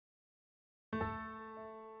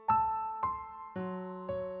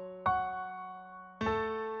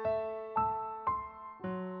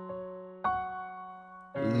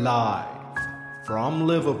Live from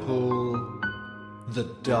Liverpool, The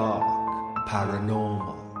Dark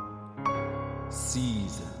Paranormal,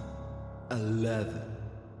 Season 11.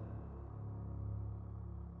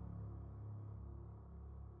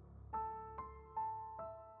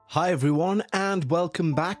 Hi everyone, and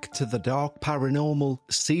welcome back to The Dark Paranormal,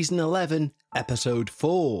 Season 11, Episode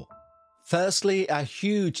 4. Firstly, a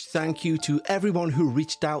huge thank you to everyone who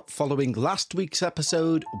reached out following last week's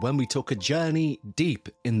episode when we took a journey deep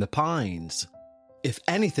in the pines. If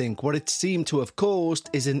anything, what it seemed to have caused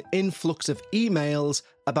is an influx of emails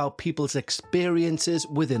about people's experiences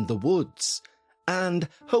within the woods, and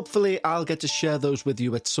hopefully I'll get to share those with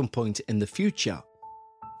you at some point in the future.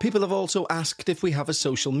 People have also asked if we have a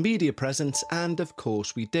social media presence, and of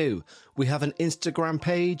course we do. We have an Instagram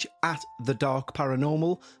page at The Dark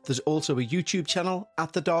Paranormal. There's also a YouTube channel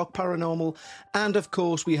at The Dark Paranormal. And of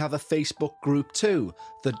course we have a Facebook group too,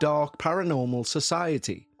 The Dark Paranormal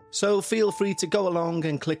Society. So feel free to go along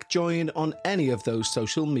and click join on any of those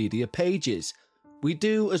social media pages. We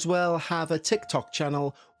do as well have a TikTok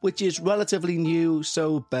channel, which is relatively new,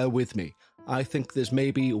 so bear with me. I think there's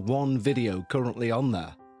maybe one video currently on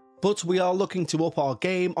there. But we are looking to up our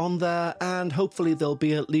game on there, and hopefully there'll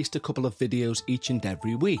be at least a couple of videos each and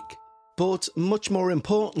every week. But much more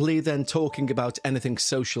importantly than talking about anything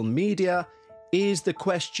social media is the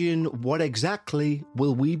question, what exactly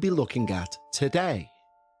will we be looking at today?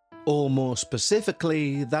 Or more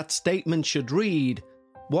specifically, that statement should read,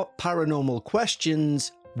 what paranormal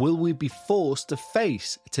questions will we be forced to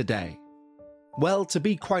face today? Well, to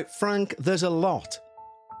be quite frank, there's a lot.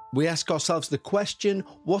 We ask ourselves the question,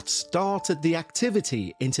 what started the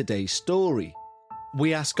activity in today's story?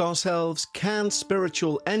 We ask ourselves, can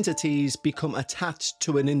spiritual entities become attached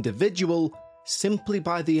to an individual simply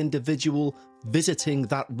by the individual visiting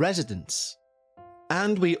that residence?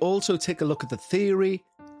 And we also take a look at the theory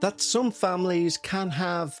that some families can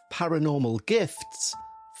have paranormal gifts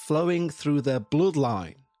flowing through their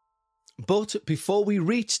bloodline. But before we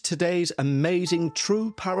reach today's amazing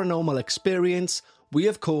true paranormal experience, we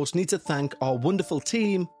of course need to thank our wonderful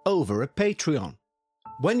team over at Patreon.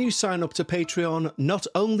 When you sign up to Patreon, not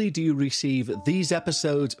only do you receive these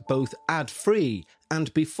episodes both ad-free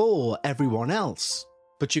and before everyone else,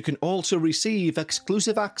 but you can also receive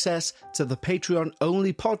exclusive access to the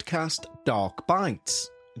Patreon-only podcast Dark Bites.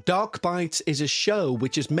 Dark Bites is a show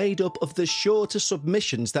which is made up of the shorter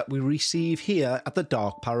submissions that we receive here at the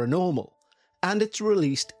Dark Paranormal, and it's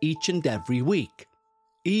released each and every week,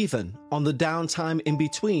 even on the downtime in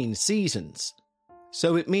between seasons.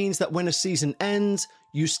 So it means that when a season ends,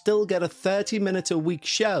 you still get a 30-minute-a-week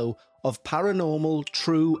show of paranormal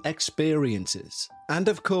true experiences. And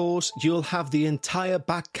of course, you'll have the entire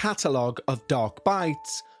back catalogue of Dark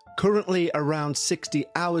Bites, currently around 60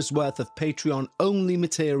 hours worth of Patreon-only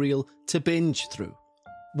material to binge through.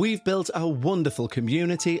 We've built a wonderful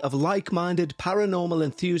community of like-minded paranormal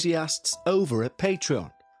enthusiasts over at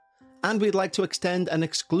Patreon, and we'd like to extend an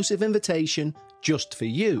exclusive invitation just for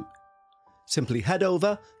you. Simply head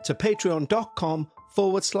over to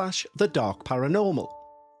patreon.com/The Dark Paranormal,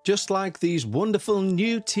 just like these wonderful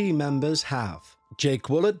new team members have. Jake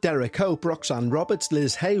Woolard, Derek Hope, Roxanne Roberts,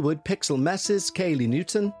 Liz Hayward, Pixel Messes, Kaylee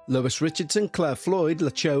Newton, Lewis Richardson, Claire Floyd,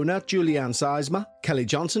 Lachona, Julianne Seismer, Kelly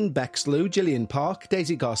Johnson, Bex Lou, Gillian Park,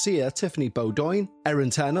 Daisy Garcia, Tiffany Beaudoin, Erin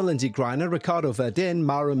Turner, Lindsay Griner, Ricardo Verdin,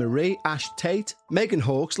 Mara Marie, Ash Tate, Megan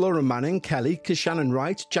Hawkes, Laura Manning, Kelly, Kishannon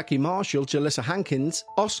Wright, Jackie Marshall, Jalissa Hankins,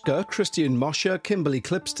 Oscar, Christian Mosher, Kimberly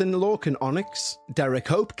Clipston, Lorcan Onyx, Derek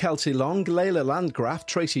Hope, Kelsey Long, Layla Landgraf,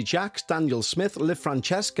 Tracy Jacks, Daniel Smith, Liv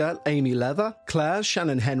Francesca, Amy Leather, Claire,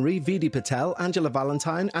 Shannon Henry, Vidi Patel, Angela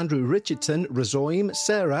Valentine, Andrew Richardson, Razoim,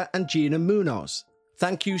 Sarah and Gina Munoz.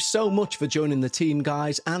 Thank you so much for joining the team,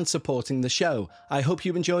 guys, and supporting the show. I hope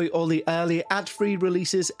you enjoy all the early ad-free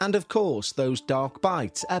releases and, of course, those Dark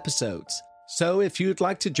Bites episodes. So if you'd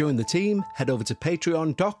like to join the team, head over to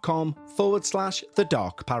patreon.com/The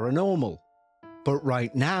Dark Paranormal. But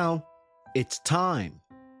right now, it's time.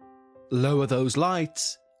 Lower those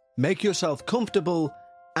lights, make yourself comfortable,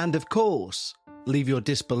 and of course, leave your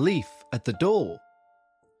disbelief at the door,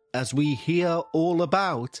 as we hear all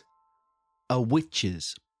about a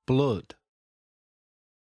witch's blood.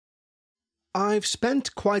 I've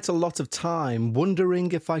spent quite a lot of time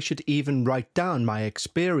wondering if I should even write down my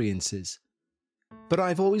experiences, but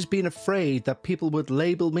I've always been afraid that people would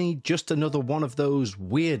label me just another one of those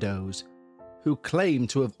weirdos who claim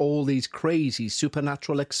to have all these crazy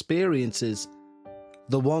supernatural experiences,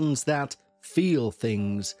 the ones that feel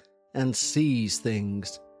things and sees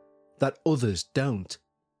things that others don't.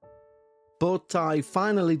 But I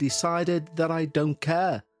finally decided that I don't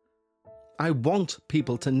care. I want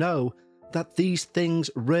people to know that these things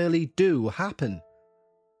really do happen.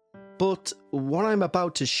 But what I'm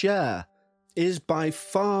about to share is by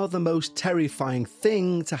far the most terrifying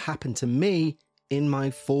thing to happen to me in my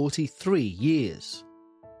 43 years.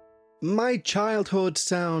 My childhood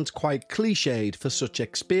sounds quite cliched for such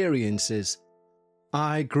experiences.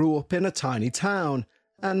 I grew up in a tiny town,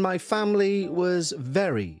 and my family was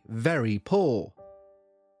very, very poor.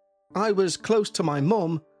 I was close to my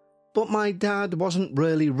mum, but my dad wasn't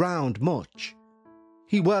really round much.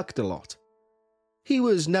 He worked a lot. He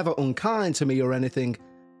was never unkind to me or anything,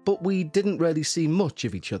 but we didn't really see much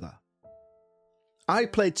of each other. I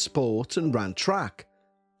played sport and ran track.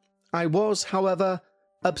 I was, however,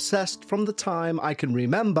 obsessed from the time I can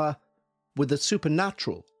remember with the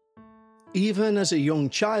supernatural. Even as a young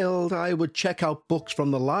child, I would check out books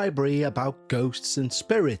from the library about ghosts and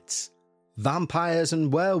spirits, vampires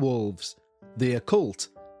and werewolves, the occult,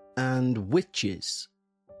 and witches.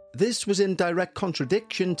 This was in direct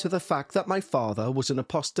contradiction to the fact that my father was an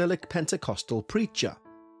apostolic Pentecostal preacher,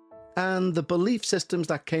 and the belief systems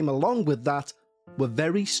that came along with that were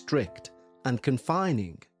very strict and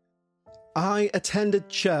confining. I attended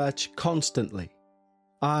church constantly.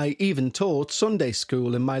 I even taught Sunday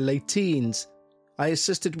school in my late teens. I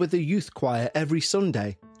assisted with the youth choir every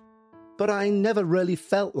Sunday, but I never really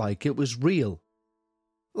felt like it was real,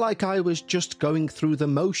 like I was just going through the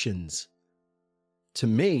motions. To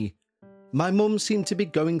me, my mum seemed to be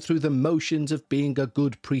going through the motions of being a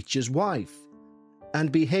good preacher's wife, and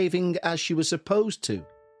behaving as she was supposed to,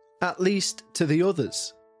 at least to the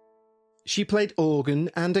others. She played organ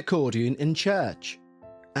and accordion in church,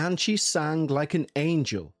 and she sang like an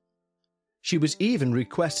angel. She was even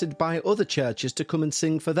requested by other churches to come and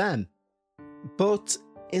sing for them. But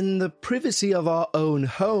in the privacy of our own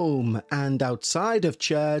home and outside of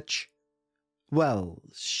church, well,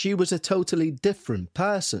 she was a totally different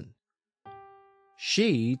person.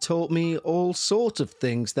 She taught me all sorts of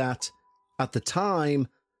things that, at the time,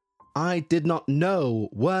 I did not know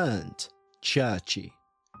weren't churchy.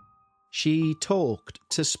 She talked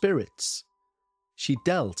to spirits. She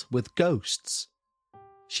dealt with ghosts.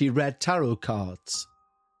 She read tarot cards.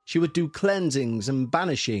 She would do cleansings and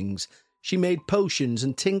banishings. She made potions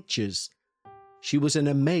and tinctures. She was an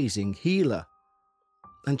amazing healer.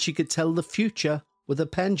 And she could tell the future with a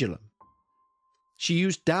pendulum. She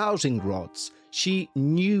used dowsing rods. She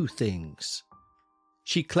knew things.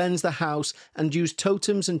 She cleansed the house and used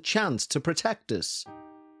totems and chants to protect us.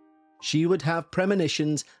 She would have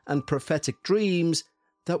premonitions and prophetic dreams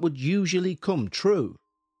that would usually come true.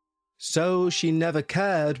 So she never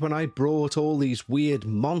cared when I brought all these weird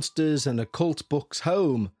monsters and occult books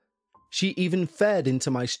home. She even fed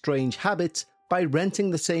into my strange habit by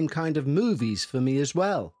renting the same kind of movies for me as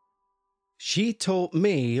well. She taught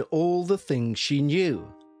me all the things she knew,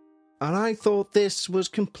 and I thought this was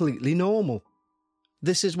completely normal.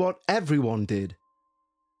 This is what everyone did.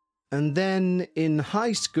 And then in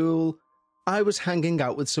high school, I was hanging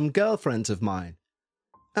out with some girlfriends of mine,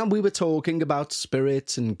 and we were talking about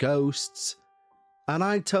spirits and ghosts, and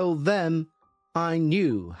I told them I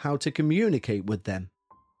knew how to communicate with them,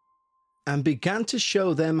 and began to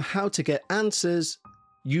show them how to get answers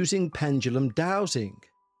using pendulum dowsing.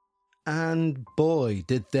 And boy,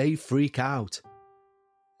 did they freak out.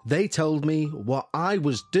 They told me what I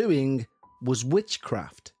was doing was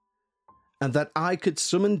witchcraft, and that I could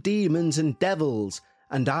summon demons and devils,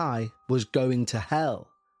 and I was going to hell.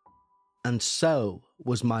 And so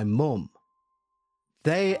was my mum.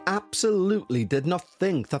 They absolutely did not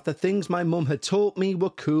think that the things my mum had taught me were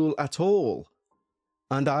cool at all,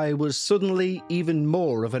 and I was suddenly even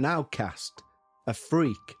more of an outcast, a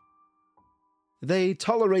freak. They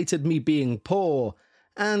tolerated me being poor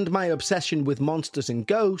and my obsession with monsters and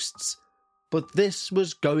ghosts, but this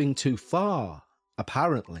was going too far,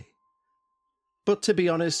 apparently. But to be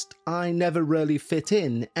honest, I never really fit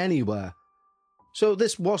in anywhere, so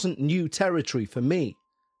this wasn't new territory for me.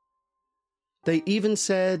 They even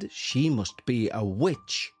said she must be a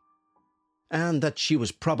witch, and that she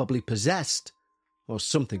was probably possessed, or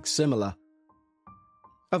something similar.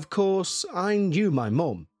 Of course, I knew my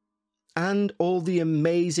mum, and all the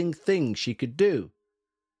amazing things she could do,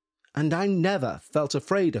 and I never felt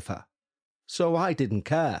afraid of her, so I didn't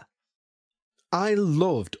care. I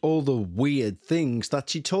loved all the weird things that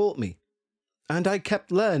she taught me, and I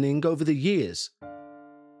kept learning over the years.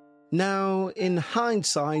 Now, in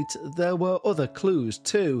hindsight, there were other clues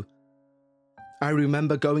too. I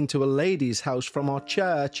remember going to a lady's house from our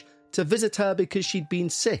church to visit her because she'd been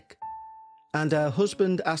sick, and her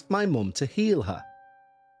husband asked my mum to heal her.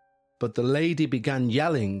 But the lady began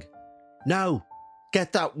yelling, "No,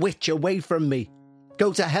 Get that witch away from me.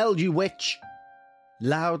 Go to hell, you witch.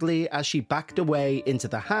 Loudly as she backed away into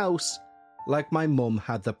the house like my mum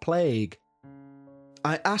had the plague.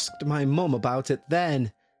 I asked my mum about it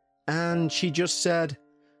then, and she just said,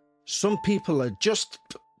 some people are just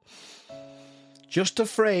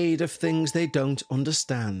afraid of things they don't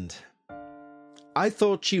understand. I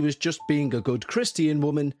thought she was just being a good Christian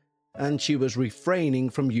woman and she was refraining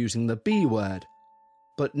from using the B word.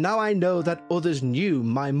 But now I know that others knew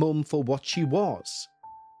my mum for what she was.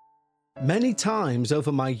 Many times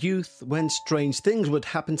over my youth, when strange things would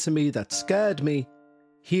happen to me that scared me,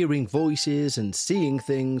 hearing voices and seeing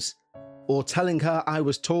things, or telling her I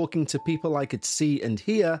was talking to people I could see and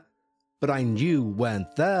hear, but I knew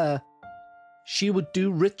weren't there, she would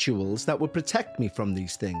do rituals that would protect me from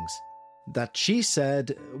these things, that she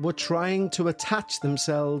said were trying to attach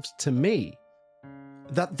themselves to me,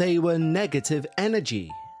 that they were negative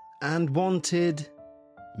energy and wanted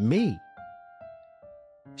me.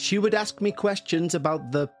 She would ask me questions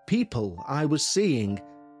about the people I was seeing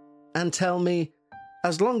and tell me,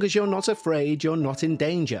 as long as you're not afraid, you're not in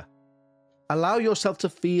danger. Allow yourself to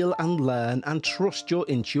feel and learn and trust your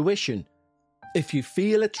intuition. If you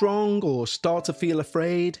feel it's wrong or start to feel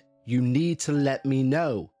afraid, you need to let me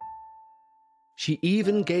know. She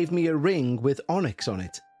even gave me a ring with onyx on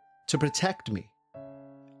it to protect me.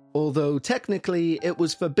 Although technically it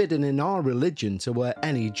was forbidden in our religion to wear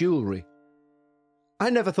any jewellery. I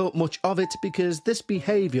never thought much of it because this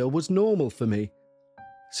behaviour was normal for me.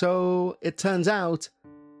 So it turns out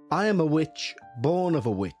I am a witch born of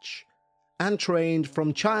a witch and trained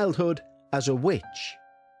from childhood as a witch,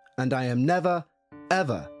 and I am never,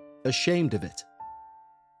 ever ashamed of it.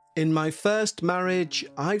 In my first marriage,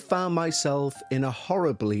 I found myself in a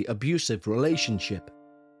horribly abusive relationship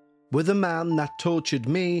with a man that tortured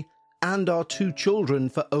me and our 2 children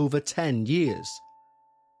for over 10 years.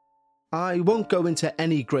 I won't go into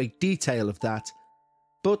any great detail of that,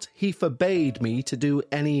 but he forbade me to do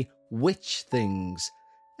any witch things,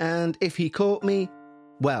 and if he caught me,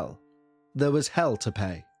 well, there was hell to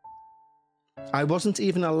pay. I wasn't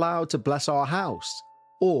even allowed to bless our house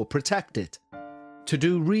or protect it, to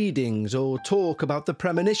do readings or talk about the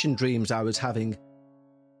premonition dreams I was having.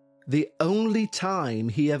 The only time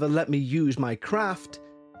he ever let me use my craft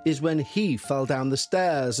is when he fell down the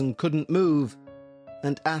stairs and couldn't move,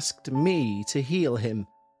 and asked me to heal him,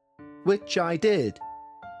 which I did.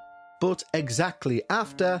 But exactly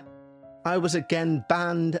after, I was again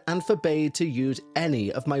banned and forbade to use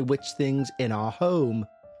any of my witch things in our home.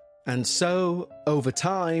 And so, over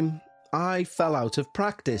time, I fell out of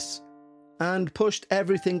practice and pushed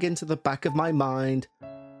everything into the back of my mind,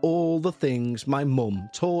 all the things my mum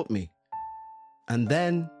taught me. And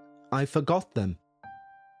then I forgot them.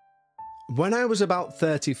 When I was about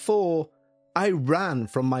 34, I ran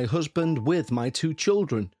from my husband with my 2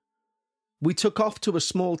 children. We took off to a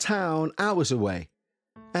small town hours away,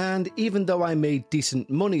 and even though I made decent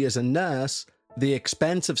money as a nurse, the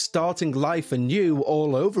expense of starting life anew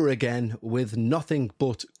all over again with nothing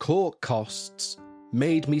but court costs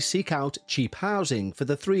made me seek out cheap housing for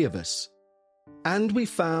the 3 of us. And we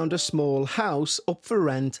found a small house up for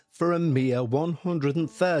rent for a mere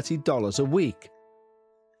 $130 a week.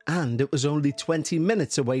 And it was only 20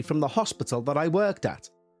 minutes away from the hospital that I worked at.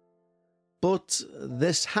 But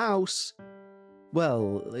this house,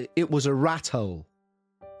 well, it was a rat hole.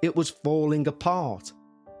 It was falling apart.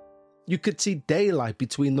 You could see daylight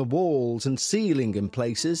between the walls and ceiling in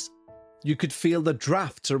places. You could feel the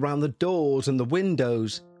drafts around the doors and the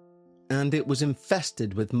windows, and it was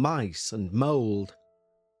infested with mice and mould.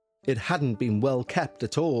 It hadn't been well kept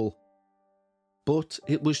at all. But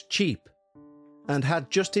it was cheap, and had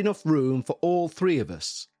just enough room for all 3 of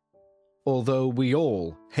us, although we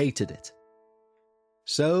all hated it.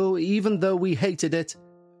 So even though we hated it,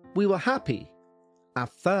 we were happy, at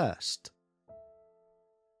first.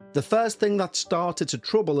 The first thing that started to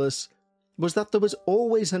trouble us was that there was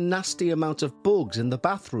always a nasty amount of bugs in the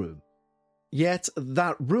bathroom. Yet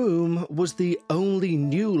that room was the only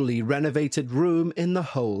newly renovated room in the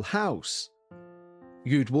whole house.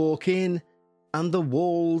 You'd walk in, and the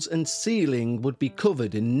walls and ceiling would be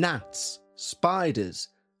covered in gnats, spiders,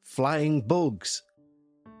 flying bugs.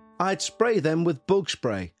 I'd spray them with bug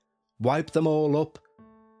spray, wipe them all up,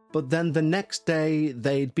 but then the next day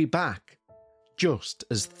they'd be back, just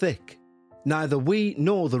as thick. Neither we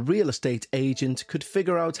nor the real estate agent could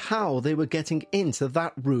figure out how they were getting into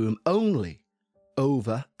that room only,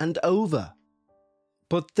 over and over.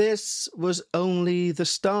 But this was only the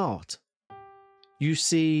start. You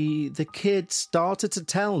see, the kids started to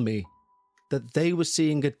tell me that they were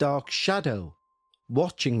seeing a dark shadow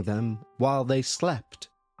watching them while they slept.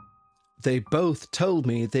 They both told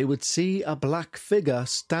me they would see a black figure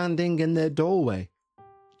standing in their doorway,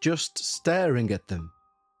 just staring at them,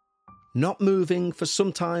 not moving for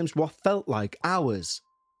sometimes what felt like hours.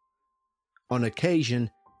 On occasion,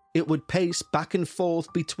 it would pace back and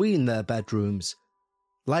forth between their bedrooms,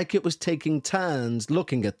 like it was taking turns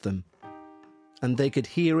looking at them, and they could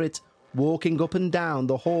hear it walking up and down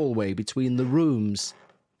the hallway between the rooms.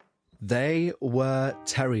 They were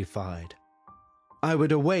terrified. I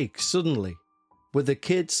would awake suddenly, with the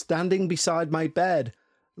kid standing beside my bed,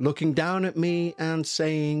 looking down at me and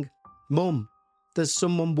saying, "Mum, there's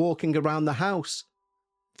someone walking around the house."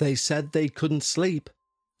 They said they couldn't sleep,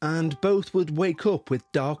 and both would wake up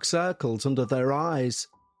with dark circles under their eyes,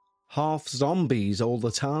 half zombies all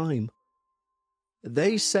the time.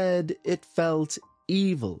 They said it felt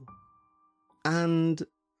evil, and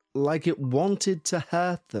like it wanted to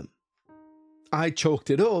hurt them. I chalked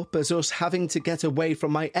it up as us having to get away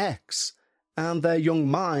from my ex, and their young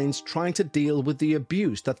minds trying to deal with the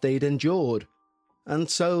abuse that they'd endured, and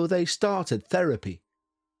so they started therapy.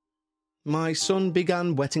 My son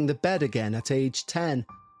began wetting the bed again at age 10,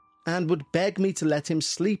 and would beg me to let him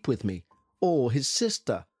sleep with me, or his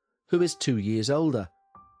sister, who is 2 years older.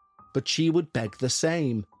 But she would beg the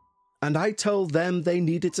same, and I told them they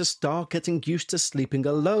needed to start getting used to sleeping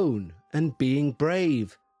alone and being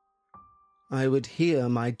brave. I would hear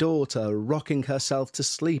my daughter rocking herself to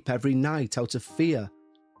sleep every night out of fear,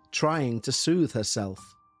 trying to soothe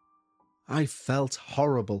herself. I felt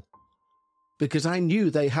horrible, because I knew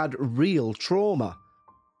they had real trauma,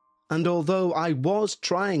 and although I was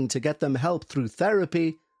trying to get them help through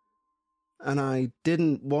therapy, and I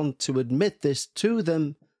didn't want to admit this to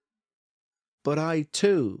them, but I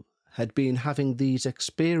too had been having these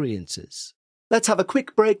experiences. Let's have a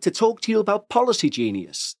quick break to talk to you about Policy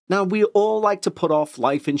Genius. Now, we all like to put off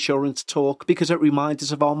life insurance talk because it reminds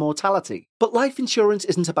us of our mortality. But life insurance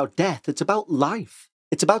isn't about death, it's about life.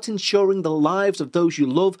 It's about ensuring the lives of those you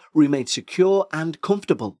love remain secure and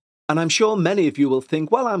comfortable. And I'm sure many of you will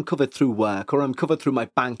think, well, I'm covered through work or I'm covered through my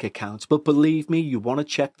bank account. But believe me, you want to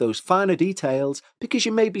check those finer details because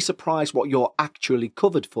you may be surprised what you're actually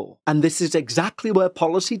covered for. And this is exactly where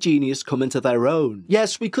Policy Genius come into their own.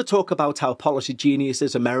 Yes, we could talk about how Policy Genius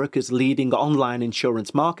is America's leading online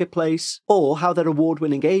insurance marketplace, or how their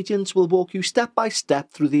award-winning agents will walk you step by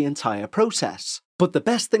step through the entire process. But the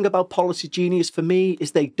best thing about Policy Genius for me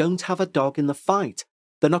is they don't have a dog in the fight.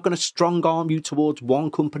 They're not going to strong-arm you towards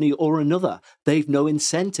one company or another. They've no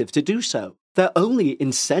incentive to do so. Their only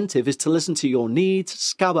incentive is to listen to your needs,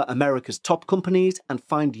 scour America's top companies, and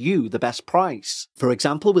find you the best price. For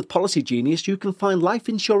example, with Policy Genius, you can find life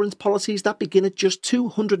insurance policies that begin at just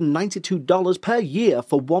 $292 per year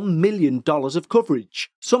for $1 million of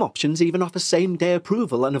coverage. Some options even offer same-day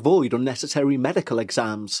approval and avoid unnecessary medical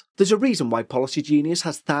exams. There's a reason why Policy Genius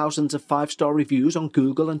has thousands of 5-star reviews on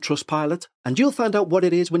Google and Trustpilot, and you'll find out what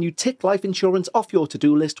it is when you tick life insurance off your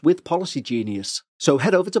to-do list with Policy Genius. So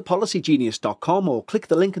head over to policygenius.com or click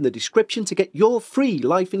the link in the description to get your free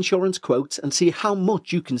life insurance quotes and see how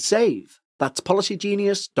much you can save. That's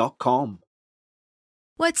policygenius.com.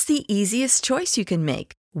 What's the easiest choice you can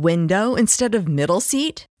make? Window instead of middle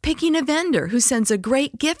seat? Picking a vendor who sends a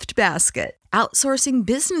great gift basket? Outsourcing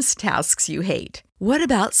business tasks you hate? What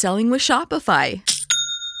about selling with Shopify?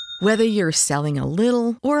 Whether you're selling a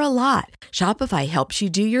little or a lot, Shopify helps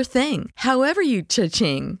you do your thing, however you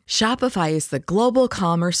cha-ching. Shopify is the global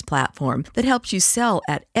commerce platform that helps you sell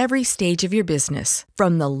at every stage of your business.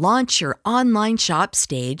 From the launch your online shop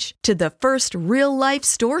stage to the first real-life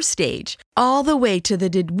store stage, all the way to the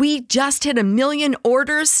did we just hit 1 million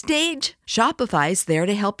orders stage? Shopify's there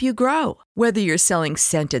to help you grow. Whether you're selling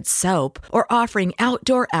scented soap or offering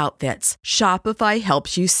outdoor outfits, Shopify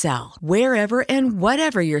helps you sell. Wherever and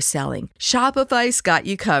whatever you're selling, Shopify's got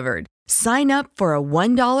you covered. Sign up for a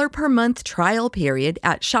 $1 per month trial period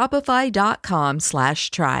at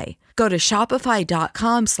shopify.com/try. Go to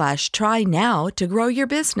shopify.com/try now to grow your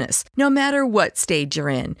business, no matter what stage you're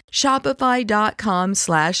in.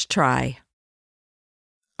 Shopify.com/try.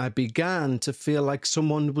 I began to feel like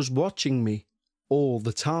someone was watching me all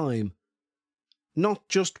the time. Not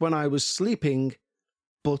just when I was sleeping,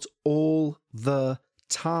 but all the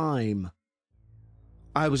time.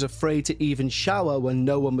 I was afraid to even shower when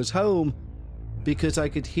no one was home because I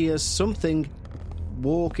could hear something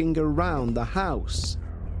walking around the house,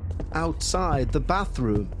 outside the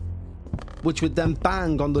bathroom, which would then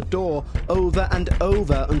bang on the door over and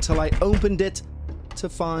over until I opened it to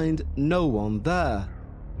find no one there.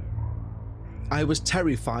 I was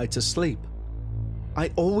terrified to sleep.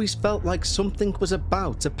 I always felt like something was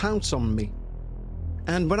about to pounce on me.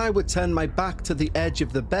 and when I would turn my back to the edge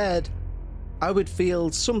of the bed, I would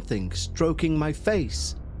feel something stroking my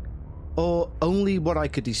face, or only what I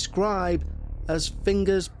could describe as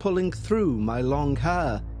fingers pulling through my long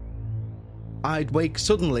hair. I'd wake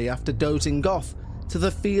suddenly after dozing off to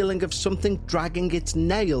the feeling of something dragging its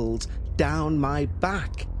nails down my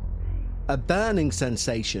back. A burning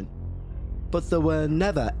sensation, but there were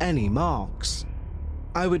never any marks.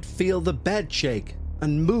 I would feel the bed shake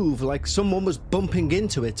and move like someone was bumping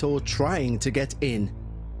into it or trying to get in.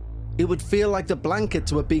 It would feel like the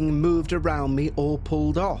blankets were being moved around me or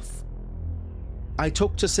pulled off. I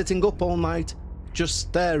took to sitting up all night, just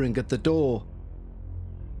staring at the door.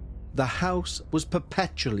 The house was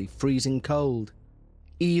perpetually freezing cold,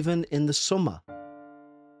 even in the summer.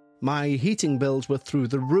 My heating bills were through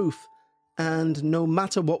the roof, and no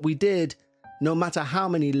matter what we did, no matter how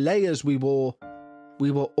many layers we wore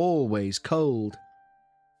always cold.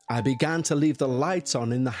 I began to leave the lights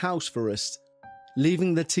on in the house for us,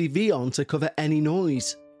 leaving the TV on to cover any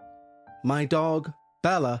noise. My dog,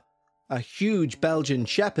 Bella, a huge Belgian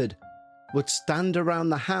Shepherd, would stand around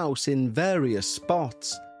the house in various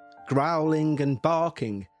spots, growling and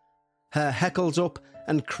barking, her heckles up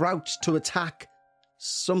and crouched to attack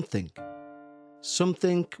something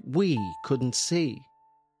we couldn't see.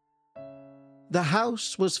 The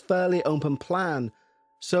house was fairly open plan,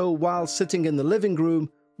 so while sitting in the living room,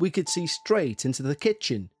 we could see straight into the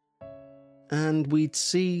kitchen, and we'd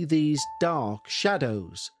see these dark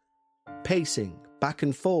shadows pacing back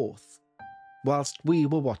and forth whilst we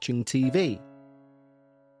were watching TV.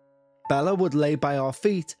 Bella would lay by our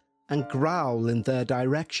feet and growl in their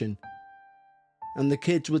direction, and the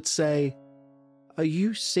kids would say, "Are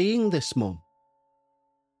you seeing this, Mum?"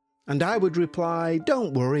 And I would reply,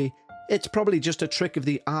 "Don't worry, it's probably just a trick of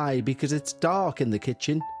the eye because it's dark in the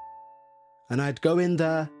kitchen." And I'd go in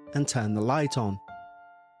there and turn the light on.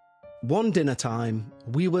 One dinner time,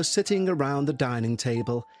 we were sitting around the dining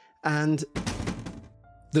table and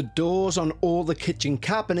the doors on all the kitchen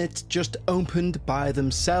cabinets just opened by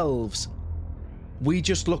themselves. We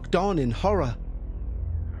just looked on in horror.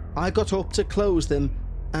 I got up to close them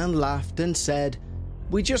and laughed and said,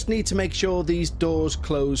 "We just need to make sure these doors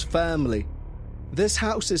close firmly. This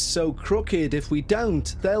house is so crooked, if we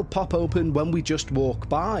don't, they'll pop open when we just walk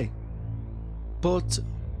by." But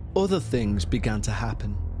other things began to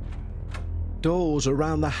happen. Doors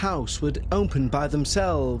around the house would open by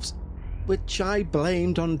themselves, which I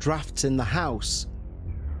blamed on drafts in the house.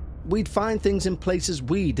 We'd find things in places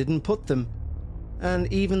we didn't put them,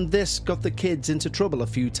 and even this got the kids into trouble a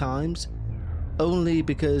few times, only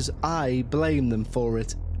because I blamed them for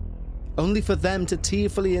it, only for them to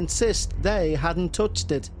tearfully insist they hadn't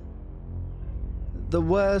touched it. The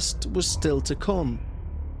worst was still to come,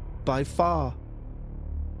 by far.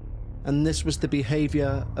 And this was the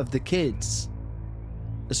behaviour of the kids,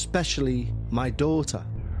 especially my daughter.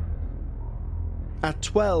 At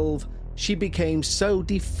 12, she became so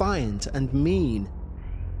defiant and mean.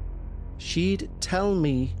 She'd tell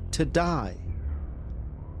me to die,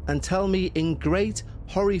 and tell me in great,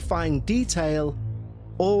 horrifying detail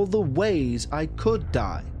all the ways I could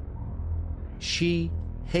die. She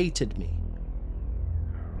hated me.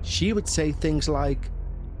 She would say things like,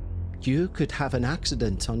 "You could have an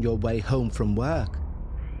accident on your way home from work.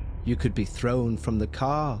 You could be thrown from the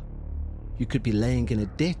car. You could be laying in a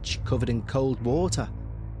ditch covered in cold water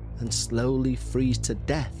and slowly freeze to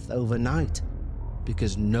death overnight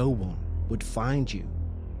because no one would find you."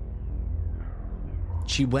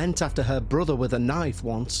 She went after her brother with a knife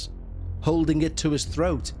once, holding it to his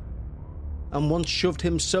throat, and once shoved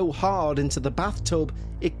him so hard into the bathtub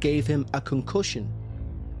it gave him a concussion.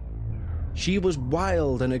 She was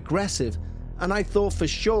wild and aggressive, and I thought for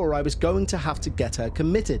sure I was going to have to get her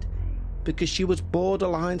committed because she was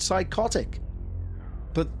borderline psychotic.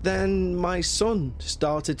 But then my son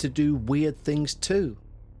started to do weird things too.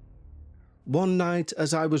 One night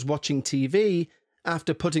as I was watching TV,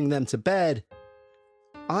 after putting them to bed,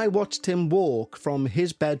 I watched him walk from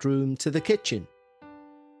his bedroom to the kitchen,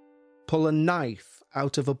 pull a knife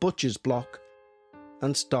out of a butcher's block,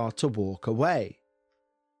 and start to walk away.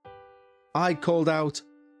 I called out,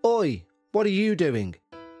 "Oi, what are you doing?"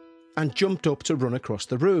 and jumped up to run across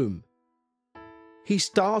the room. He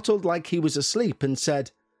startled like he was asleep and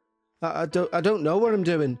said, I don't know what I'm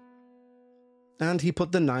doing." And he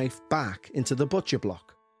put the knife back into the butcher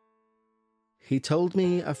block. He told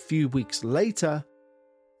me a few weeks later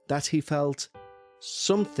that he felt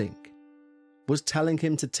something was telling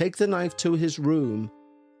him to take the knife to his room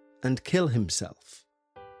and kill himself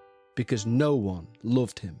because no one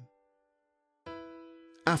loved him.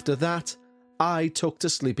 After that, I took to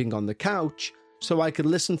sleeping on the couch so I could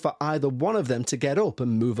listen for either one of them to get up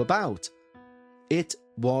and move about. It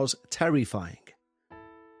was terrifying.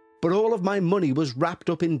 But all of my money was wrapped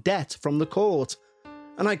up in debt from the court,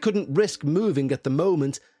 and I couldn't risk moving at the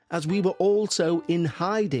moment as we were also in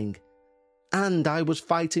hiding, and I was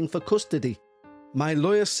fighting for custody. My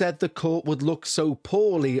lawyer said the court would look so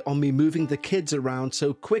poorly on me moving the kids around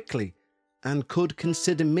so quickly and could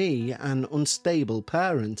consider me an unstable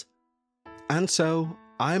parent. And so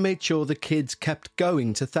I made sure the kids kept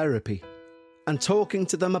going to therapy and talking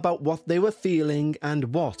to them about what they were feeling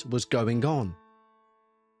and what was going on.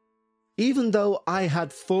 Even though I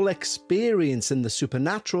had full experience in the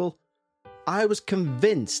supernatural, I was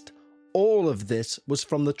convinced all of this was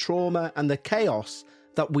from the trauma and the chaos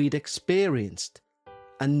that we'd experienced,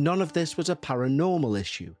 and none of this was a paranormal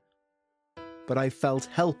issue. But I felt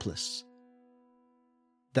helpless.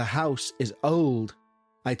 The house is old,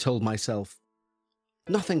 I told myself.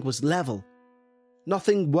 Nothing was level.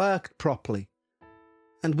 Nothing worked properly.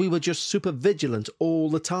 And we were just super vigilant all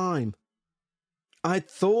the time. I'd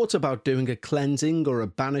thought about doing a cleansing or a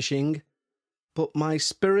banishing, but my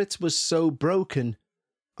spirit was so broken,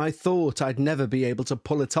 I thought I'd never be able to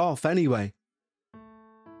pull it off anyway.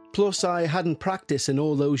 Plus, I hadn't practiced in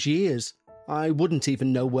all those years. I wouldn't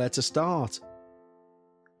even know where to start.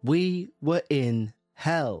 We were in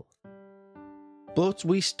hell. But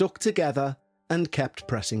we stuck together and kept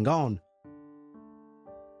pressing on.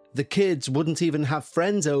 The kids wouldn't even have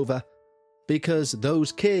friends over because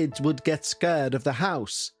those kids would get scared of the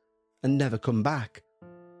house and never come back.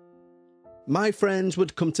 My friends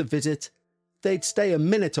would come to visit, they'd stay a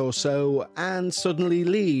minute or so and suddenly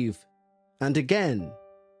leave, and again,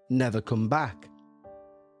 never come back.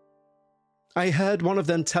 I heard one of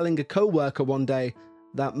them telling a co-worker one day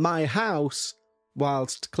that my house,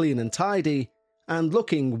 whilst clean and tidy and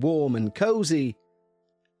looking warm and cosy,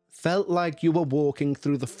 felt like you were walking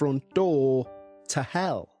through the front door to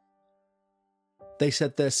hell. They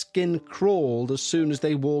said their skin crawled as soon as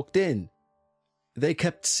they walked in. They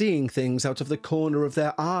kept seeing things out of the corner of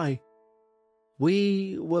their eye.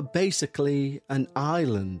 We were basically an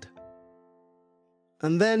island.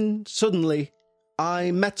 And then, suddenly,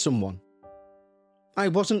 I met someone. I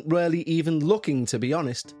wasn't really even looking, to be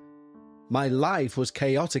honest. My life was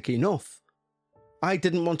chaotic enough. I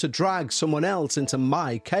didn't want to drag someone else into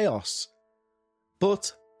my chaos.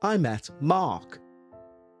 But I met Mark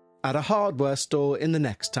at a hardware store in the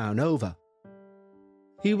next town over.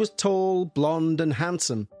 He was tall, blonde and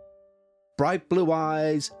handsome, bright blue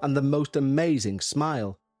eyes and the most amazing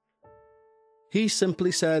smile. He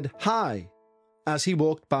simply said hi as he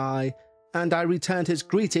walked by, and I returned his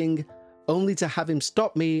greeting only to have him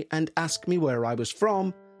stop me and ask me where I was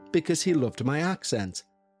from because he loved my accent.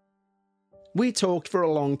 We talked for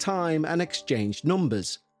a long time and exchanged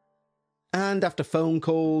numbers. And after phone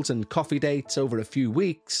calls and coffee dates over a few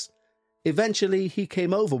weeks, eventually he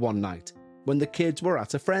came over one night when the kids were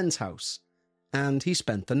at a friend's house, and he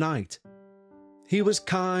spent the night. He was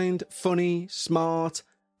kind, funny, smart,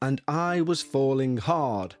 and I was falling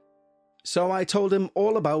hard. So I told him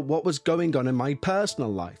all about what was going on in my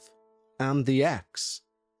personal life, and the ex.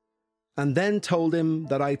 And then told him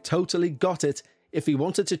that I totally got it if he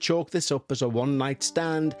wanted to chalk this up as a one-night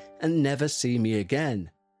stand and never see me again.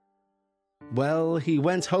 Well, he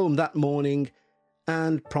went home that morning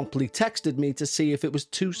and promptly texted me to see if it was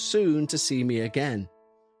too soon to see me again.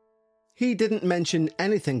 He didn't mention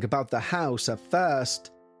anything about the house at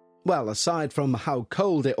first, well, aside from how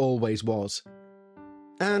cold it always was.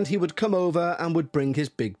 And he would come over and would bring his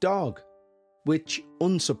big dog, which,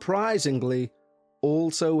 unsurprisingly,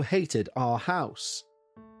 also hated our house.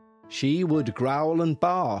 She would growl and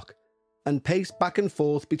bark and pace back and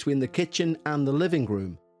forth between the kitchen and the living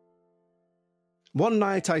room. One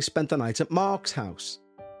night I spent the night at Mark's house,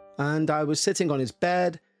 and I was sitting on his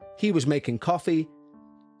bed, he was making coffee,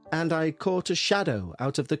 and I caught a shadow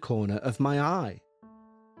out of the corner of my eye.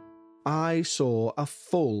 I saw a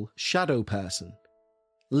full shadow person,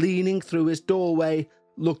 leaning through his doorway,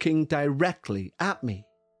 looking directly at me.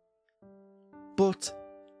 But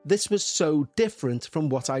this was so different from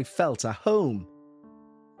what I felt at home.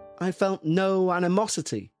 I felt no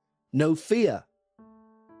animosity, no fear.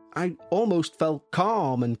 I almost felt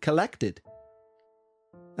calm and collected.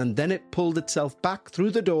 And then it pulled itself back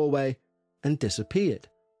through the doorway and disappeared.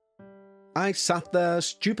 I sat there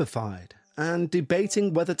stupefied and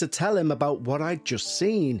debating whether to tell him about what I'd just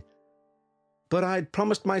seen. But I'd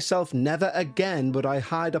promised myself never again would I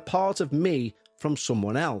hide a part of me from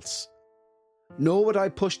someone else. Nor would I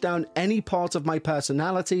push down any part of my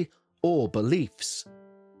personality or beliefs.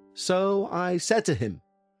 So I said to him,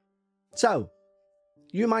 "So,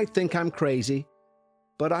 you might think I'm crazy,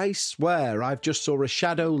 but I swear I've just saw a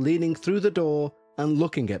shadow leaning through the door and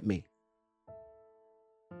looking at me.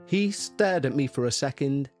 He stared at me for a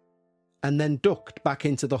second and then ducked back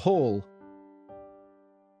into the hall.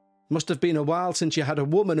 "Must have been a while since you had a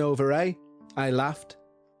woman over, eh?" I laughed.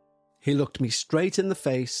 He looked me straight in the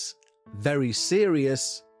face, very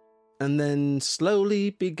serious, and then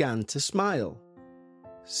slowly began to smile.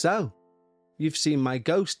 "So, you've seen my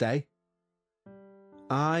ghost, eh?"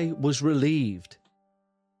 I was relieved.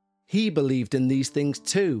 He believed in these things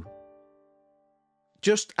too.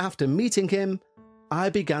 Just after meeting him, I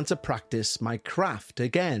began to practice my craft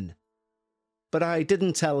again. But I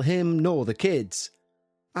didn't tell him nor the kids.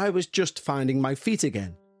 I was just finding my feet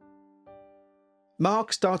again.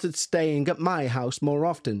 Mark started staying at my house more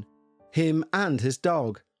often, him and his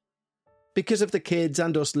dog. Because of the kids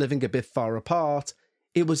and us living a bit far apart,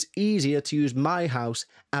 it was easier to use my house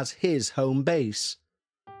as his home base.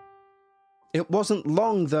 It wasn't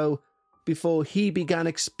long, though, before he began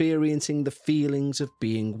experiencing the feelings of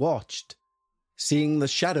being watched, seeing the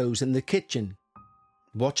shadows in the kitchen,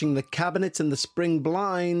 watching the cabinets and the spring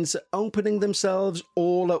blinds opening themselves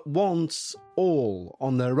all at once, all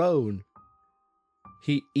on their own.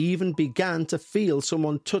 He even began to feel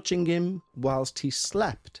someone touching him whilst he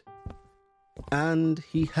slept. And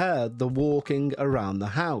he heard the walking around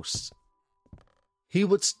the house. He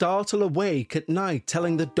would startle awake at night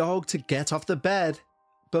telling the dog to get off the bed,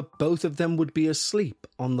 but both of them would be asleep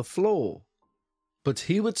on the floor. But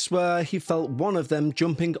he would swear he felt one of them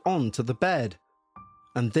jumping onto the bed,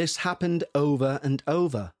 and this happened over and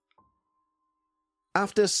over.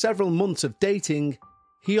 After several months of dating,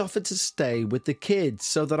 he offered to stay with the kids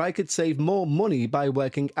so that I could save more money by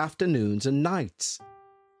working afternoons and nights,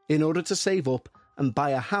 in order to save up and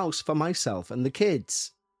buy a house for myself and the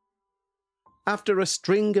kids. After a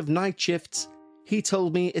string of night shifts, he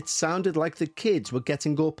told me it sounded like the kids were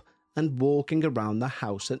getting up and walking around the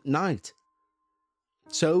house at night.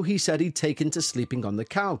 So he said he'd taken to sleeping on the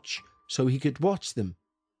couch so he could watch them.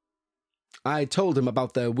 I told him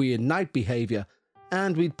about their weird night behaviour,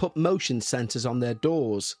 and we'd put motion sensors on their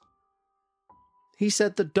doors. He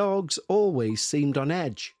said the dogs always seemed on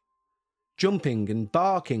edge, jumping and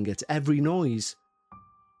barking at every noise.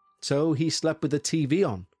 So he slept with the TV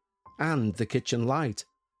on and the kitchen light.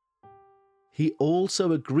 He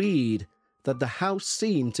also agreed that the house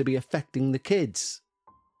seemed to be affecting the kids.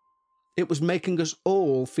 It was making us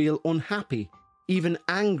all feel unhappy, even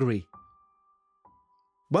angry.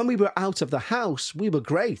 When we were out of the house, we were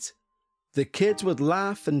great. The kids would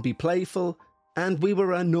laugh and be playful, and we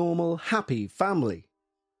were a normal, happy family.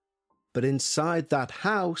 But inside that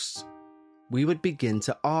house, we would begin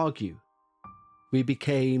to argue. We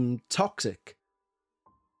became toxic.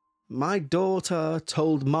 My daughter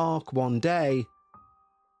told Mark one day,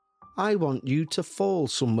 "I want you to fall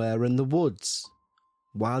somewhere in the woods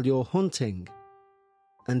while you're hunting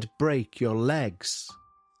and break your legs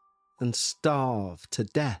and starve to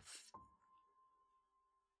death."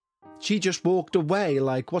 She just walked away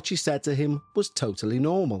like what she said to him was totally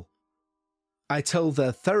normal. I told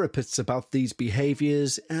their therapists about these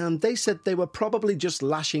behaviours, and they said they were probably just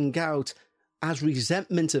lashing out as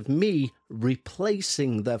resentment of me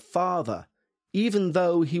replacing their father, even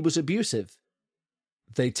though he was abusive.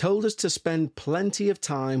 They told us to spend plenty of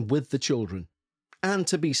time with the children and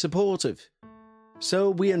to be supportive.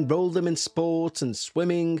 So we enrolled them in sports and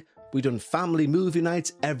swimming. We done family movie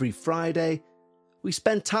nights every Friday. We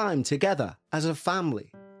spent time together as a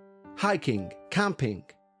family, hiking, camping.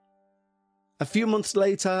 A few months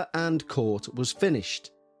later, and court was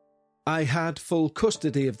finished. I had full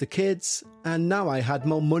custody of the kids, and now I had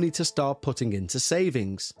more money to start putting into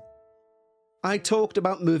savings. I talked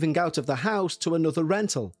about moving out of the house to another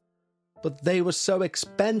rental, but they were so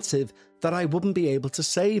expensive that I wouldn't be able to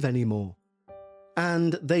save anymore.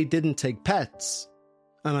 And they didn't take pets,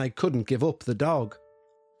 and I couldn't give up the dog.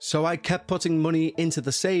 So I kept putting money into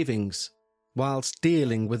the savings, whilst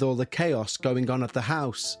dealing with all the chaos going on at the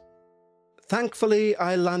house. Thankfully,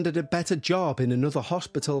 I landed a better job in another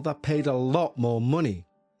hospital that paid a lot more money,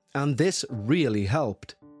 and this really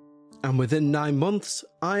helped. And within 9 months,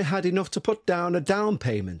 I had enough to put down a down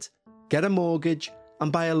payment, get a mortgage,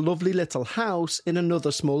 and buy a lovely little house in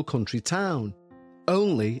another small country town,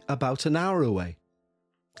 only about an hour away.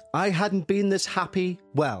 I hadn't been this happy,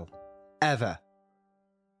 well, ever.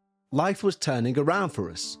 Life was turning around for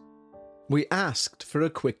us. We asked for a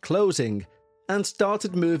quick closing, and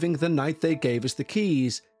started moving the night they gave us the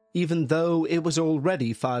keys, even though it was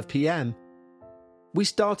already 5 p.m. We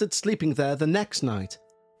started sleeping there the next night,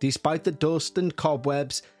 despite the dust and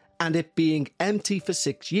cobwebs, and it being empty for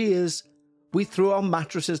 6 years. We threw our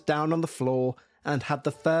mattresses down on the floor and had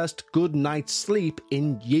the first good night's sleep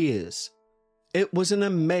in years. It was an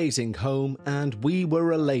amazing home and we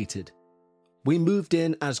were elated. We moved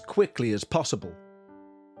in as quickly as possible.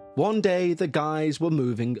 One day the guys were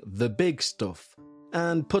moving the big stuff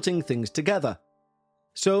and putting things together.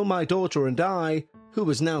 So my daughter and I, who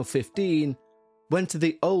was now 15, went to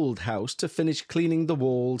the old house to finish cleaning the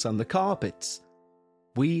walls and the carpets.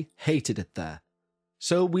 We hated it there,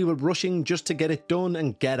 so we were rushing just to get it done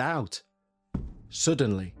and get out.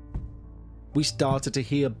 Suddenly, we started to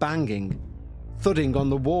hear banging, thudding on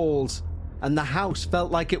the walls, and the house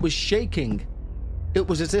felt like it was shaking. It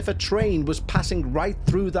was as if a train was passing right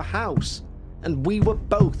through the house, and we were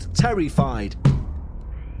both terrified.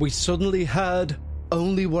 We suddenly heard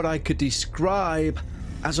only what I could describe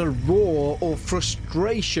as a roar or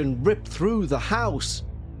frustration rip through the house.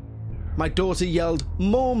 My daughter yelled,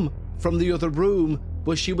 "Mum!" from the other room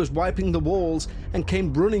where she was wiping the walls and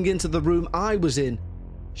came running into the room I was in.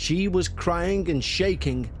 She was crying and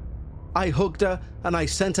shaking. I hugged her and I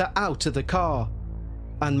sent her out to the car.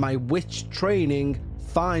 And my witch training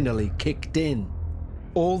finally kicked in.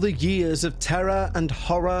 All the years of terror and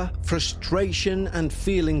horror, frustration and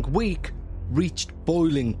feeling weak reached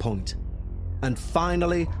boiling point. And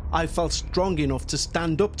finally, I felt strong enough to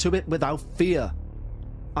stand up to it without fear.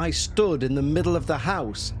 I stood in the middle of the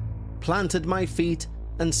house, planted my feet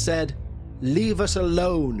and said, "Leave us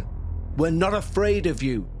alone. We're not afraid of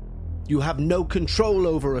you. You have no control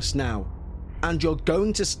over us now, and you're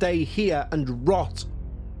going to stay here and rot.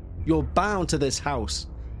 You're bound to this house,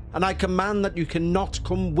 and I command that you cannot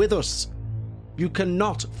come with us. You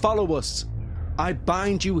cannot follow us. I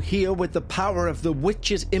bind you here with the power of the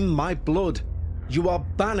witches in my blood. You are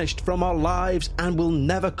banished from our lives and will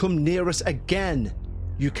never come near us again.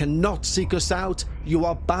 You cannot seek us out. You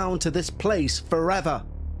are bound to this place forever."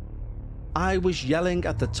 I was yelling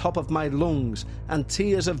at the top of my lungs, and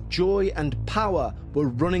tears of joy and power were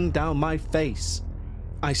running down my face.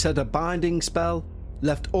 I said a binding spell,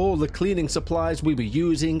 left all the cleaning supplies we were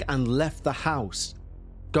using and left the house.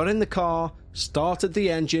 Got in the car, started the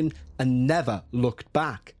engine, and never looked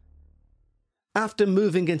back. After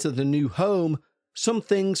moving into the new home, some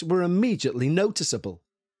things were immediately noticeable.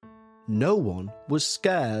 No one was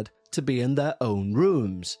scared to be in their own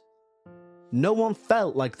rooms. No one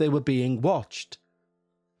felt like they were being watched.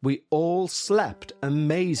 We all slept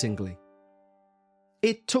amazingly.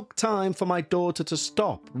 It took time for my daughter to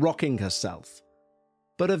stop rocking herself,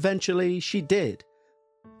 but eventually she did,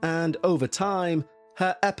 and over time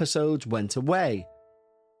her episodes went away,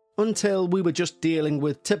 until we were just dealing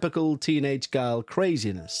with typical teenage girl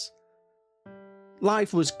craziness.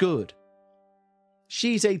 Life was good.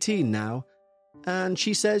 She's 18 now, and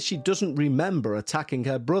she says she doesn't remember attacking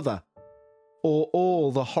her brother, or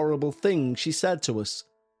all the horrible things she said to us.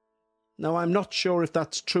 Now, I'm not sure if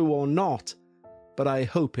that's true or not, but I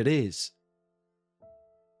hope it is.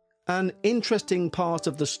 An interesting part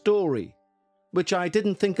of the story, which I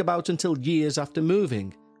didn't think about until years after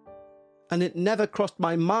moving, and it never crossed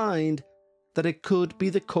my mind that it could be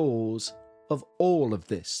the cause of all of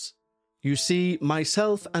this. You see,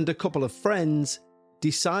 myself and a couple of friends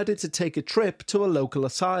decided to take a trip to a local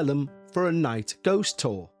asylum for a night ghost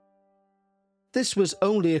tour. This was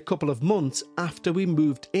only a couple of months after we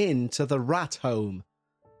moved into the rat home.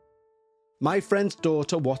 My friend's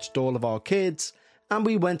daughter watched all of our kids, and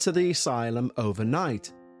we went to the asylum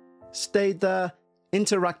overnight, stayed there,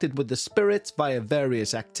 interacted with the spirits via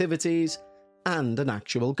various activities, and an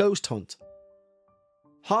actual ghost hunt.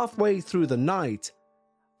 Halfway through the night,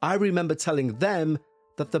 I remember telling them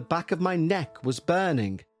that the back of my neck was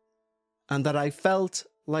burning, and that I felt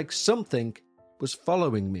like something was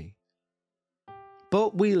following me.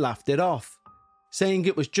 But we laughed it off, saying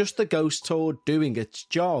it was just the ghost tour doing its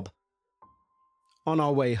job. On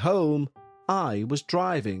our way home, I was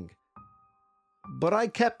driving, but I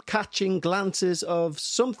kept catching glances of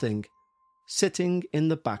something sitting in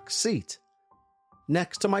the back seat,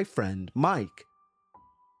 next to my friend Mike.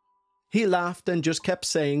 He laughed and just kept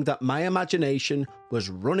saying that my imagination was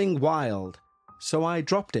running wild, so I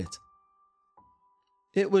dropped it.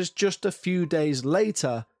 It was just a few days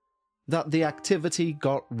later that the activity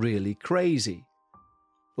got really crazy,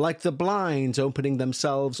 like the blinds opening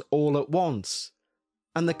themselves all at once,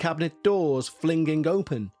 and the cabinet doors flinging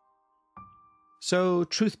open. So,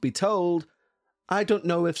 truth be told, I don't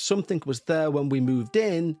know if something was there when we moved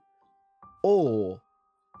in, or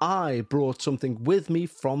I brought something with me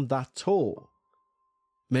from that tour.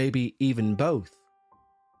 Maybe even both.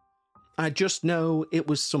 I just know it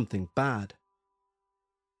was something bad.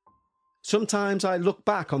 Sometimes I look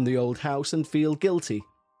back on the old house and feel guilty.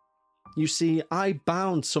 You see, I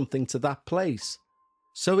bound something to that place,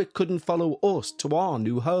 so it couldn't follow us to our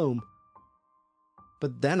new home.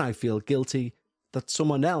 But then I feel guilty that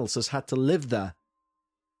someone else has had to live there.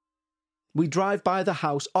 We drive by the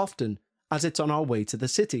house often as it's on our way to the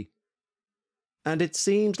city, and it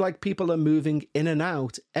seems like people are moving in and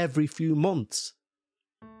out every few months.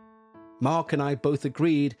 Mark and I both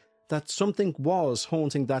agreed that something was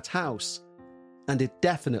haunting that house, and it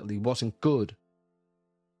definitely wasn't good.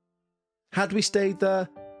 Had we stayed there,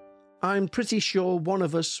 I'm pretty sure one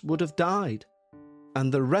of us would have died,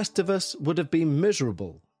 and the rest of us would have been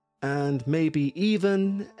miserable, and maybe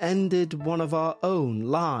even ended one of our own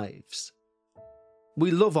lives.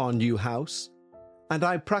 We love our new house, and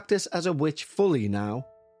I practice as a witch fully now.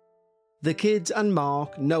 The kids and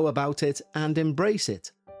Mark know about it and embrace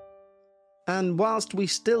it. And whilst we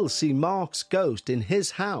still see Mark's ghost in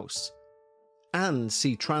his house, and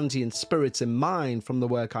see transient spirits in mine from the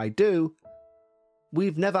work I do,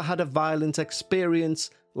 we've never had a violent experience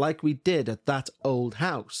like we did at that old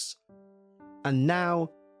house. And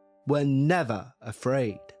now, we're never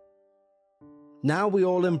afraid. Now we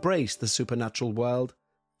all embrace the supernatural world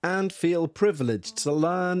and feel privileged to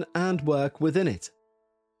learn and work within it.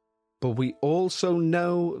 But we also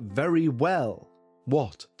know very well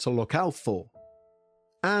what to look out for,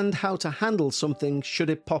 and how to handle something should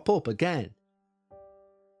it pop up again.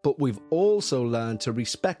 But we've also learned to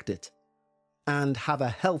respect it, and have a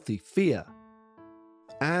healthy fear,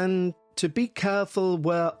 and to be careful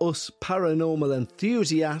where us paranormal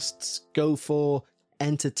enthusiasts go for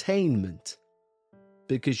entertainment,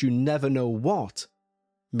 because you never know what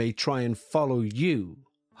may try and follow you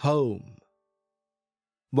home.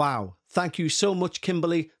 Wow, thank you so much,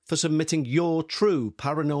 Kimberly, for submitting your true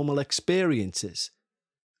paranormal experiences.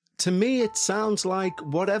 To me, it sounds like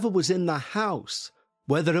whatever was in the house,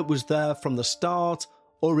 whether it was there from the start,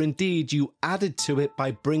 or indeed you added to it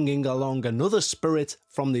by bringing along another spirit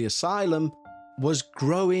from the asylum, was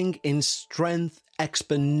growing in strength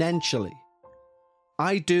exponentially.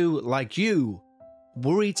 I do, like you,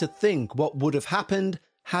 worry to think what would have happened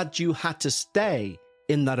had you had to stay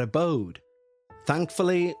in that abode.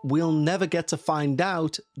 Thankfully, we'll never get to find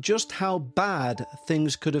out just how bad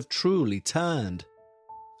things could have truly turned.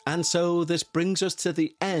 And so this brings us to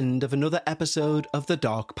the end of another episode of The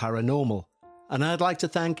Dark Paranormal. And I'd like to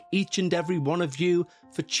thank each and every one of you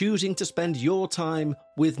for choosing to spend your time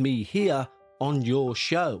with me here on your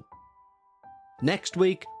show. Next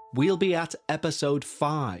week, we'll be at episode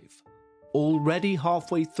 5. Already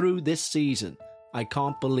halfway through this season. I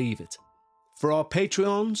can't believe it. For our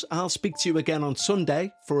Patreons, I'll speak to you again on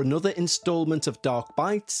Sunday for another instalment of Dark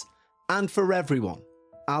Bites. And for everyone,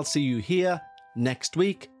 I'll see you here next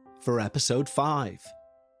week for episode 5.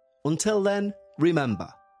 Until then, remember,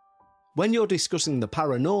 when you're discussing the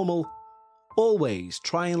paranormal, always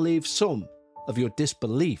try and leave some of your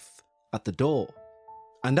disbelief at the door.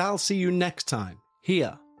 And I'll see you next time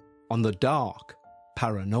here on The Dark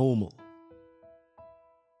Paranormal.